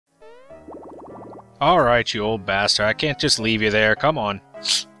Alright, you old bastard. I can't just leave you there. Come on.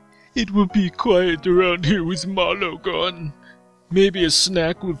 It will be quiet around here with Marlowe gone. Maybe a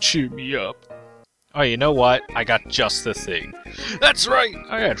snack will cheer me up. Oh, you know what? I got just the thing. That's right!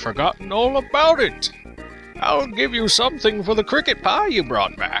 I had forgotten all about it. I'll give you something for the cricket pie you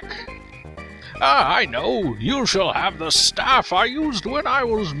brought back. Ah, I know. You shall have the staff I used when I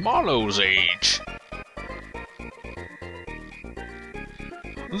was Marlowe's age.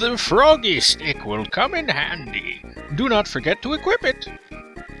 The froggy stick will come in handy. Do not forget to equip it.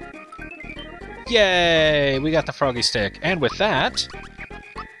 Yay! We got the froggy stick. And with that,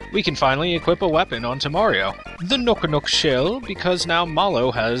 we can finally equip a weapon onto Mario. The Nook shell, because now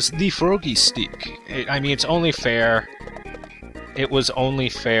Mallow has the froggy stick. I mean, it's only fair. It was only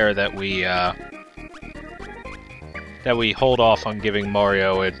fair that we hold off on giving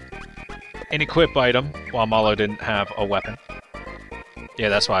Mario an equip item while Mallow didn't have a weapon. Yeah,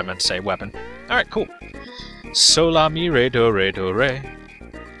 that's what I meant to say, weapon. Alright, cool. Sol, la, mi, re, do, re, do, re.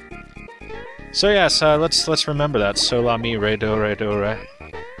 So yes, let's remember that. Sol, la, mi, re, do, re.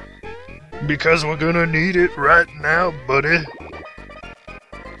 Because we're gonna need it right now, buddy.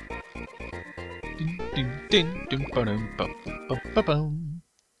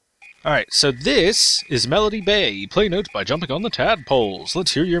 Alright, so this is Melody Bay. Play notes by jumping on the tadpoles.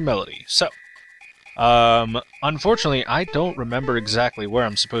 Let's hear your melody. So, unfortunately, I don't remember exactly where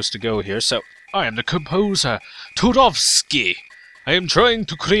I'm supposed to go here, so I am the composer, Toadofsky. I am trying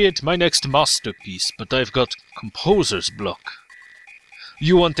to create my next masterpiece, but I've got composer's block.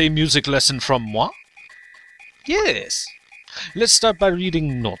 You want a music lesson from moi? Yes. Let's start by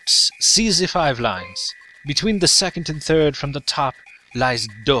reading notes. See the 5 lines. Between the second and third from the top lies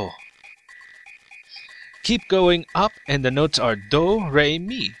do. Keep going up and the notes are do, re,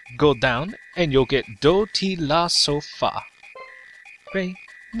 mi. Go down and you'll get do, ti, la, so, fa. Re,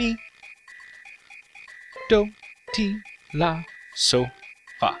 mi. Do, ti, la, so,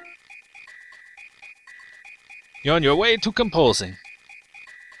 fa. You're on your way to composing.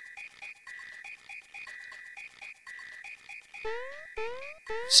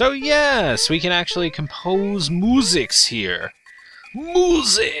 So yes, we can actually compose musics here.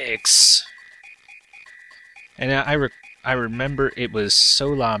 Musics! And I remember it was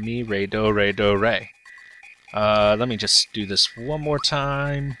sol, la, mi, re, do, re. Let me just do this one more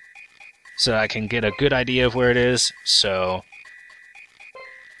time so I can get a good idea of where it is. So,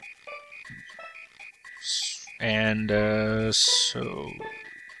 and so,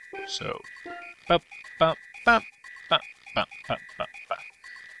 bop, bop, bop, bop, bop, bop, bop, bop.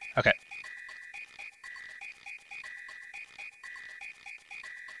 Okay.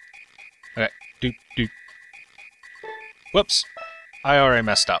 Okay. Doop. Whoops. I already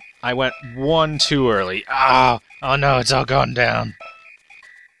messed up. I went one too early. Ah! Oh no, it's all gone down.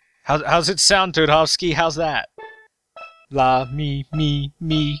 How's it sound, Toadofsky? How's that? La, mi.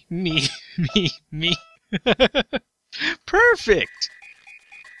 Perfect!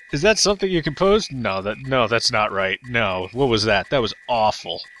 Is that something you composed? No, that's not right. No, what was that? That was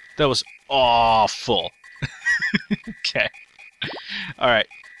awful. That was awful. Okay. Alright.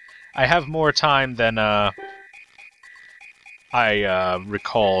 I have more time than, I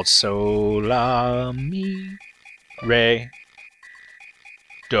recalled. Sol, la, mi, re,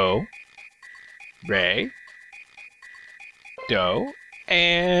 do, re, do,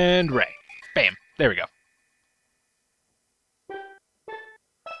 and re. Bam. There we go.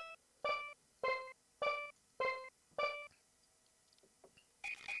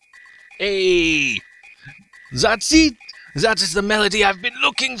 Hey! That's it! That is the melody I've been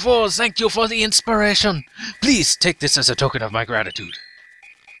looking for! Thank you for the inspiration! Please take this as a token of my gratitude.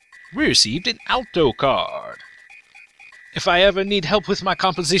 We received an alto card. If I ever need help with my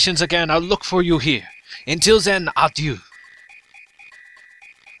compositions again, I'll look for you here. Until then, adieu.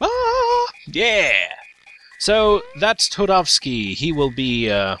 Ah! Yeah! So, that's Toadofsky. He will be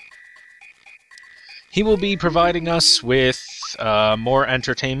providing us with more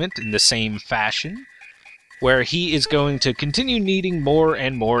entertainment in the same fashion, where he is going to continue needing more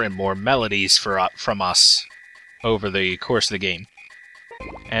and more melodies from us over the course of the game.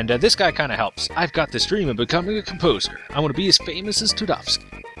 And this guy kind of helps. I've got this dream of becoming a composer. I want to be as famous as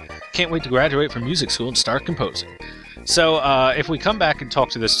Toadofsky. Can't wait to graduate from music school and start composing. So, if we come back and talk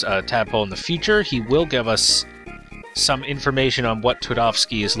to this tadpole in the future, he will give us some information on what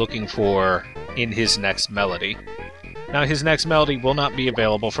Toadofsky is looking for in his next melody. Now, his next melody will not be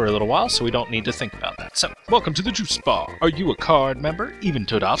available for a little while, so we don't need to think about that. So, welcome to the Juice Bar. Are you a card member? Even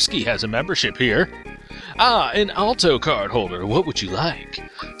Toadofsky has a membership here. Ah, an alto card holder. What would you like?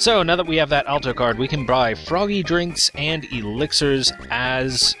 So, now that we have that alto card, we can buy froggy drinks and elixirs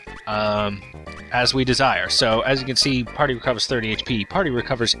as as we desire. So, as you can see, party recovers 30 HP, party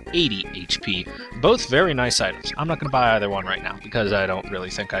recovers 80 HP. Both very nice items. I'm not going to buy either one right now, because I don't really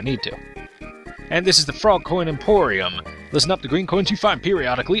think I need to. And this is the Frog Coin Emporium. Listen up, the green coins you find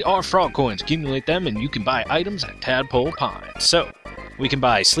periodically are frog coins. Accumulate them, and you can buy items at Tadpole Pine. So, we can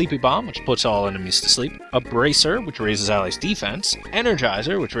buy Sleepy Bomb, which puts all enemies to sleep, a Bracer, which raises allies' defense,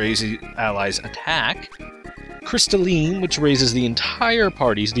 Energizer, which raises allies' attack, Crystalline, which raises the entire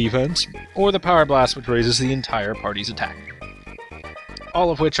party's defense, or the Power Blast, which raises the entire party's attack. All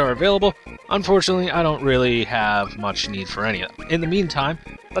of which are available. Unfortunately, I don't really have much need for any of them. In the meantime,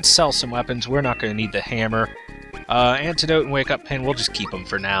 let's sell some weapons. We're not going to need the hammer. Antidote and Wake Up Pin, we'll just keep them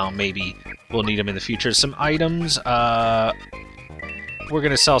for now. Maybe we'll need them in the future. Some items, we're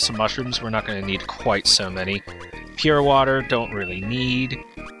going to sell some mushrooms. We're not going to need quite so many. Pure water, don't really need.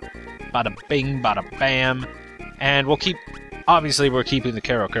 Bada bing, bada bam. And we'll keep, obviously we're keeping the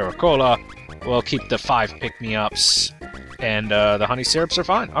Caro Cola, we'll keep the 5 pick-me-ups, and the honey syrups are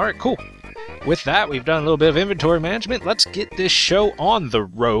fine. Alright, cool. With that, we've done a little bit of inventory management. Let's get this show on the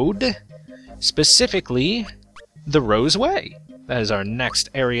road. Specifically, the Rose Way. That is our next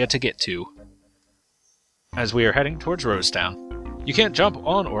area to get to, as we are heading towards Rosetown. You can't jump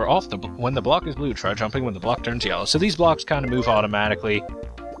on or off when the block is blue. Try jumping when the block turns yellow. So these blocks kind of move automatically,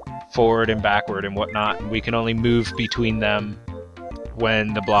 forward and backward and whatnot, and we can only move between them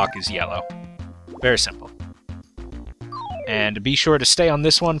when the block is yellow. Very simple. And be sure to stay on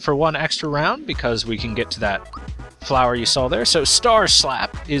this one for one extra round, because we can get to that flower you saw there. So Star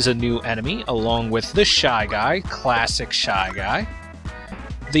Slap is a new enemy, along with the Shy Guy, classic Shy Guy.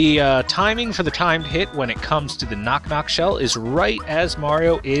 The timing for the timed hit when it comes to the Knock Knock shell is right as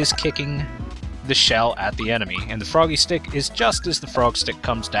Mario is kicking the shell at the enemy, and the froggy stick is just as the frog stick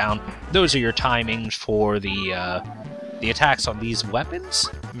comes down. Those are your timings for the attacks on these weapons.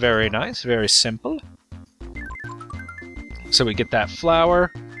 Very nice, very simple. So we get that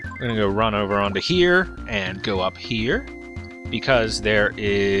flower. We're gonna go run over onto here and go up here, because there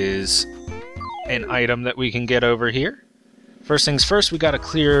is an item that we can get over here. First things first, we gotta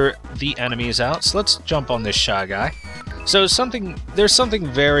clear the enemies out. So let's jump on this Shy Guy. So there's something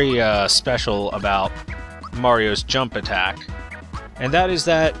very special about Mario's jump attack, and that is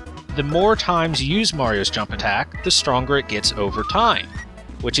that the more times you use Mario's jump attack, the stronger it gets over time,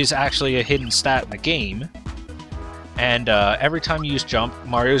 which is actually a hidden stat in the game. And every time you use jump,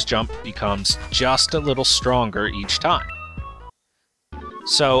 Mario's jump becomes just a little stronger each time.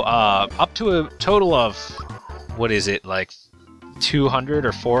 So up to a total of, what is it, like 200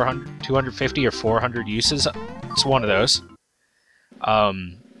 or 400, 250 or 400 uses. It's one of those.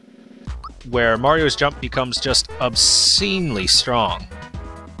 Where Mario's jump becomes just obscenely strong.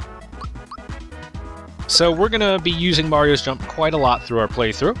 So we're going to be using Mario's jump quite a lot through our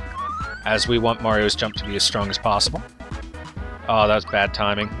playthrough, as we want Mario's jump to be as strong as possible. Oh, that was bad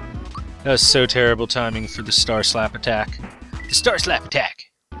timing. That was so terrible timing for the Star Slap attack. The Star Slap attack!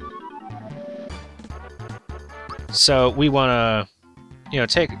 So we want to,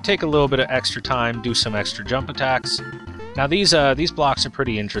 take a little bit of extra time, do some extra jump attacks. Now these blocks are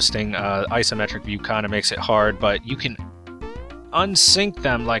pretty interesting. Isometric view kind of makes it hard, but you can unsync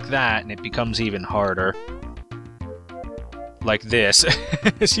them like that, and it becomes even harder. Like this.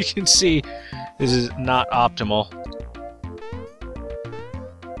 As you can see, this is not optimal.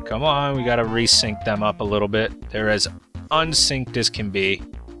 Come on, we gotta resync them up a little bit. They're as unsynced as can be.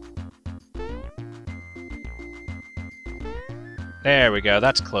 There we go,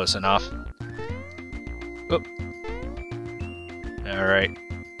 that's close enough. Oop. Alright.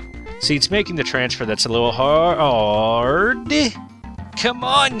 See, it's making the transfer that's a little hard. Come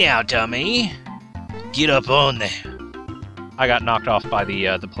on now, dummy. Get up on there. I got knocked off by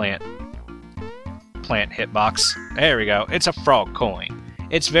the plant hitbox. There we go. It's a frog coin.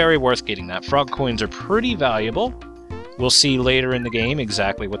 It's very worth getting that. Frog coins are pretty valuable. We'll see later in the game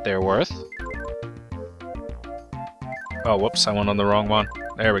exactly what they're worth. Oh, whoops, I went on the wrong one.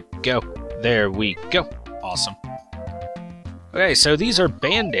 There we go. There we go. Awesome. Okay, so these are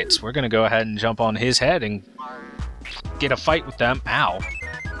bandits. We're gonna go ahead and jump on his head and get a fight with them. Ow.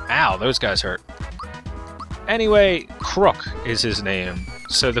 Ow, those guys hurt. Anyway, Crook is his name.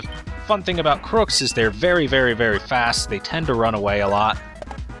 So the fun thing about Crooks is they're very, very, very fast. They tend to run away a lot.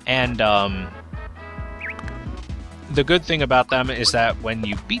 And the good thing about them is that when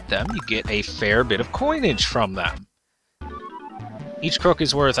you beat them, you get a fair bit of coinage from them. Each Crook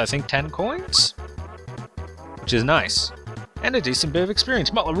is worth, I think, 10 coins? Which is nice. And a decent bit of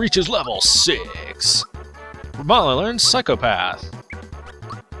experience. Mala reaches level 6. Mala learns Psychopath.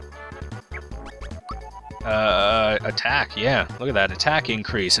 Attack, yeah. Look at that attack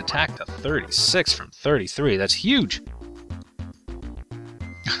increase. Attack to 36 from 33. That's huge.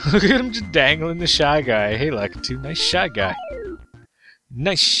 Look at him just dangling the Shy Guy. Hey, Lakitu. Nice Shy Guy.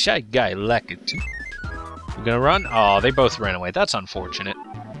 Nice Shy Guy, Lakitu. You gonna run? Oh, they both ran away. That's unfortunate.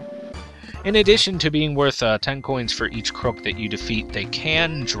 In addition to being worth 10 coins for each crook that you defeat, they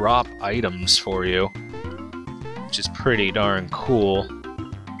can drop items for you, which is pretty darn cool.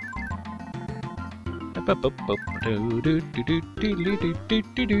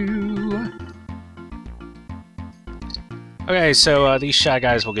 Okay, so these Shy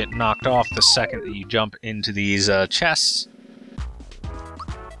Guys will get knocked off the second that you jump into these chests.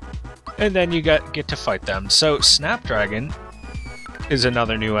 And then you get to fight them. So, Snapdragon is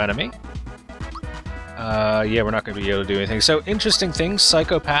another new enemy. Yeah, we're not going to be able to do anything. So, interesting thing,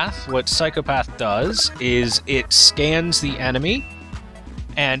 Psychopath. What Psychopath does is it scans the enemy,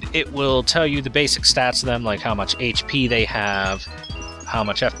 and it will tell you the basic stats of them, like how much HP they have, how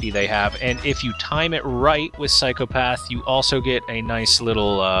much FP they have, and if you time it right with Psychopath, you also get a nice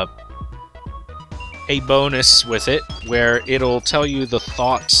little, a bonus with it, where it'll tell you the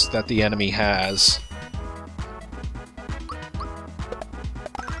thoughts that the enemy has.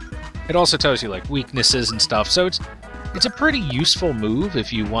 It also tells you, like, weaknesses and stuff, so it's a pretty useful move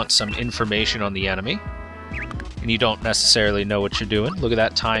if you want some information on the enemy, and you don't necessarily know what you're doing. Look at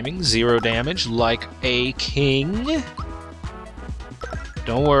that timing, 0 damage, like a king.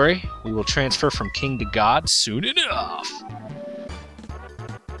 Don't worry, we will transfer from king to god soon enough.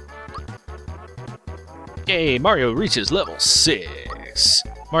 Yay, Mario reaches level 6.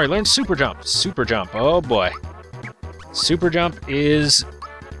 Mario learns Super Jump. Super Jump, oh boy. Super Jump is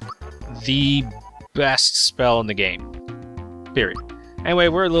the best spell in the game. Period. Anyway,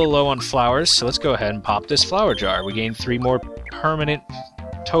 we're a little low on flowers, so let's go ahead and pop this flower jar. We gain 3 more permanent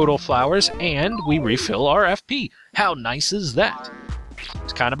total flowers, and we refill our FP. How nice is that?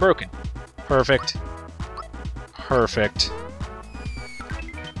 It's kind of broken. Perfect. Perfect.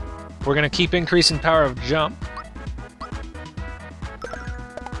 We're going to keep increasing power of jump.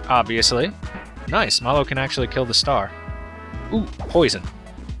 Obviously. Nice, Malo can actually kill the star. Ooh, poison.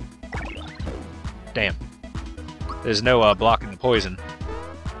 Damn. There's no blocking the poison.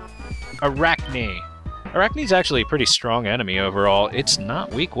 Arachne. Arachne's actually a pretty strong enemy overall. It's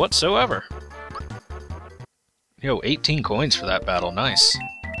not weak whatsoever. Yo, 18 coins for that battle. Nice.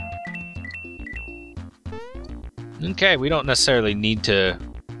 Okay, we don't necessarily need to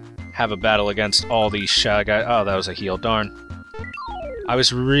have a battle against all these Shy Guys. Oh, that was a heal. Darn. I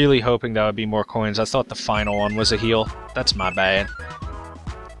was really hoping that would be more coins. I thought the final one was a heal. That's my bad.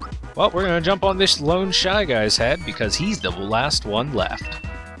 Well, we're going to jump on this lone Shy Guy's head because he's the last one left.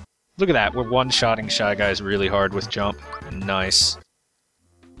 Look at that. We're one-shotting Shy Guys really hard with jump. Nice.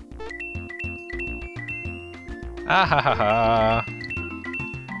 Ah ha ha ha.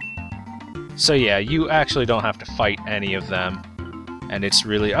 So yeah, you actually don't have to fight any of them. And it's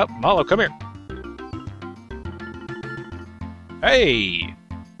really... Oh, Malo, come here. Hey!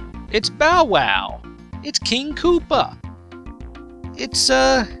 It's Bow Wow! It's King Koopa! It's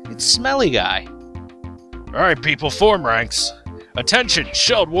Smelly Guy. Alright, people, form ranks. Attention,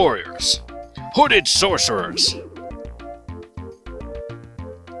 shelled warriors. Hooded sorcerers.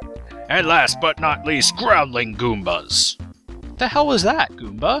 And last but not least, groundling Goombas. The hell was that,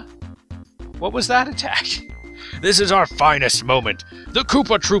 Goomba? What was that attack? This is our finest moment. The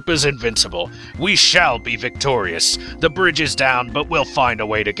Koopa Troop is invincible. We shall be victorious. The bridge is down, but we'll find a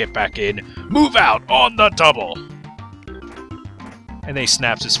way to get back in. Move out on the double. And then he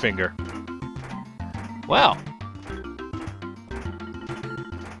snaps his finger. Wow.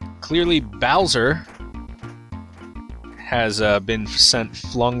 Clearly Bowser has been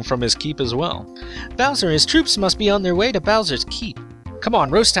flung from his keep as well. Bowser and his troops must be on their way to Bowser's keep. Come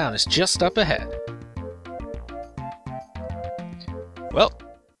on, Roast Town is just up ahead. Well,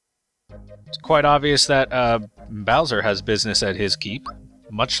 it's quite obvious that Bowser has business at his keep,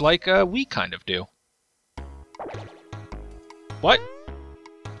 much like we kind of do. What?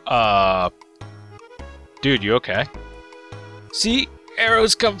 Dude, you okay? See?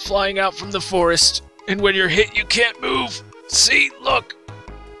 Arrows come flying out from the forest, and when you're hit, you can't move. See? Look!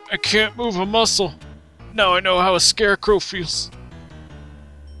 I can't move a muscle. Now I know how a scarecrow feels.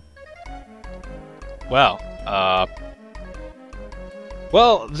 Well,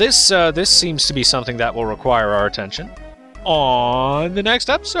 well, this seems to be something that will require our attention on the next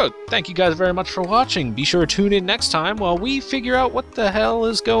episode. Thank you guys very much for watching. Be sure to tune in next time while we figure out what the hell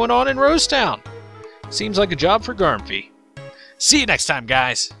is going on in Rose Town. Seems like a job for Garmfy. See you next time,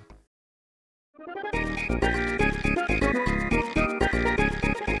 guys.